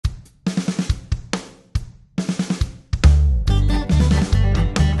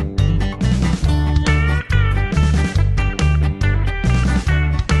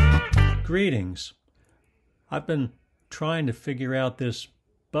Greetings. I've been trying to figure out this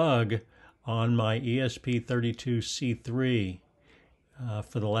bug on my ESP32-C3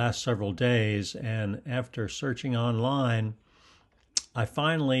 for the last several days, and after searching online, I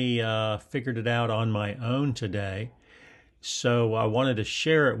finally figured it out on my own today. So I wanted to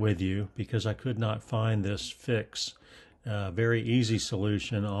share it with you because I could not find this fix, very easy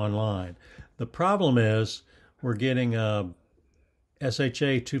solution online. The problem is we're getting a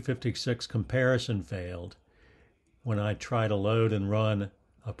SHA-256 comparison failed when I try to load and run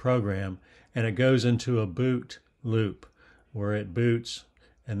a program, and it goes into a boot loop where it boots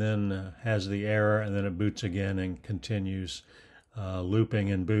and then has the error, and then it boots again and continues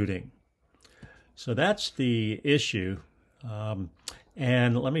looping and booting. So that's the issue.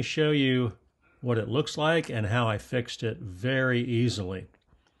 And let me show you what it looks like and how I fixed it very easily.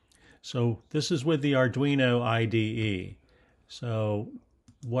 So this is with the Arduino IDE. So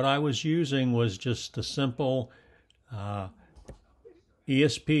what I was using was just the simple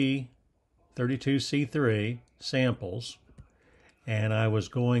ESP32-C3 samples, and I was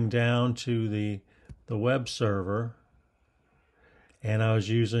going down to the web server, and I was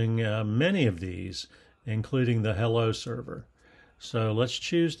using many of these, including the hello server. So let's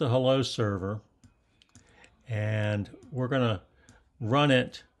choose the hello server, and we're going to run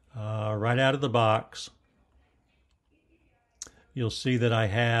it right out of the box. You'll see that I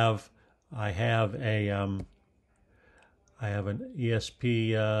have an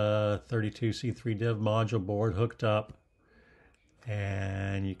ESP32-C3 Dev module board hooked up,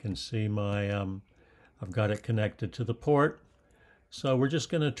 and you can see my I've got it connected to the port. So we're just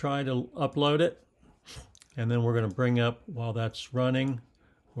going to try to upload it, and then we're going to bring up, while that's running,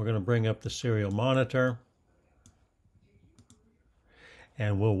 we're going to bring up the serial monitor,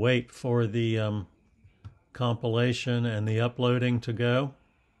 and we'll wait for the compilation and the uploading to go.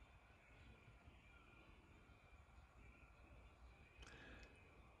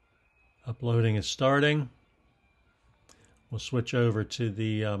 Uploading is starting. We'll switch over to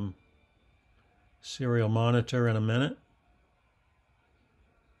the serial monitor in a minute,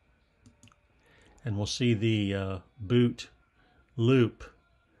 and we'll see the boot loop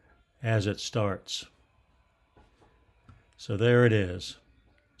as it starts. So there it is.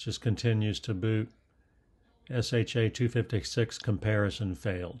 It just continues to boot. SHA-256 comparison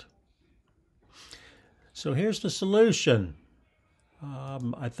failed. So here's the solution.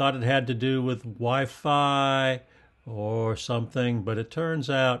 I thought it had to do with Wi-Fi or something, but it turns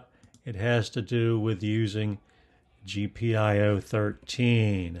out it has to do with using GPIO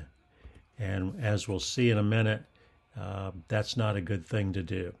 13. And as we'll see in a minute, that's not a good thing to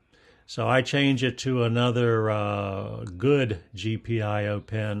do. So I change it to another good GPIO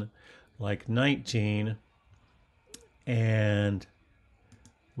pin, like 19, and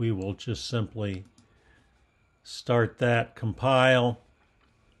we will just simply start that, compile,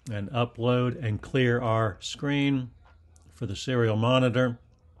 and upload and clear our screen for the serial monitor.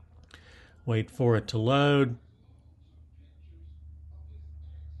 Wait for it to load.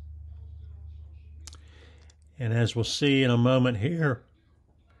 And as we'll see in a moment here,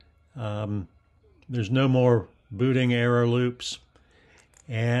 there's no more booting error loops.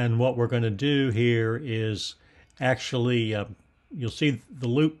 And what we're going to do here is actually, you'll see the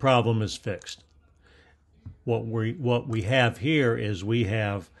loop problem is fixed. What we have here is we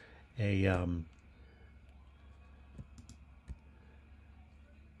have a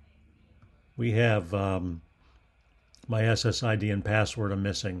my SSID and password are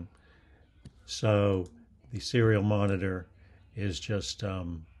missing, so the serial monitor is just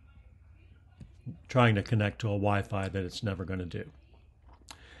trying to connect to a Wi-Fi that it's never going to do.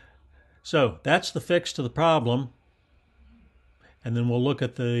 So that's the fix to the problem, and then we'll look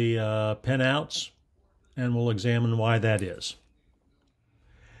at the pinouts and we'll examine why that is.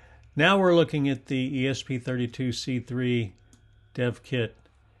 Now we're looking at the ESP32-C3 DevKit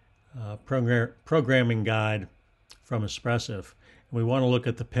programming guide from Espressif. We want to look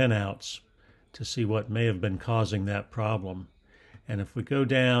at the pinouts to see what may have been causing that problem. And if we go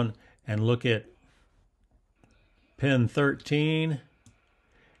down and look at pin 13,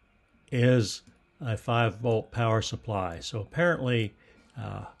 is a 5-volt power supply. So apparently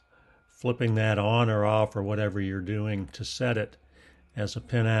flipping that on or off or whatever you're doing to set it as a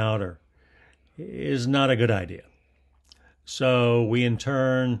pinout is not a good idea. So we in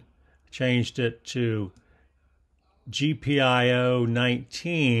turn changed it to GPIO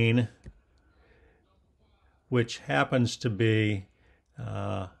 19, which happens to be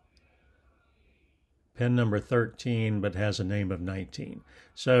pin number 13, but has a name of 19.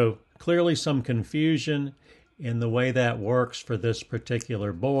 So clearly some confusion in the way that works for this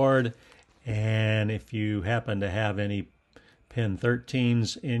particular board, And if you happen to have any pin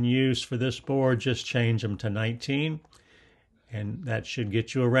 13s in use for this board, just change them to 19, and that should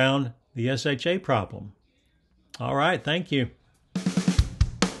get you around the SHA problem. All right, thank you.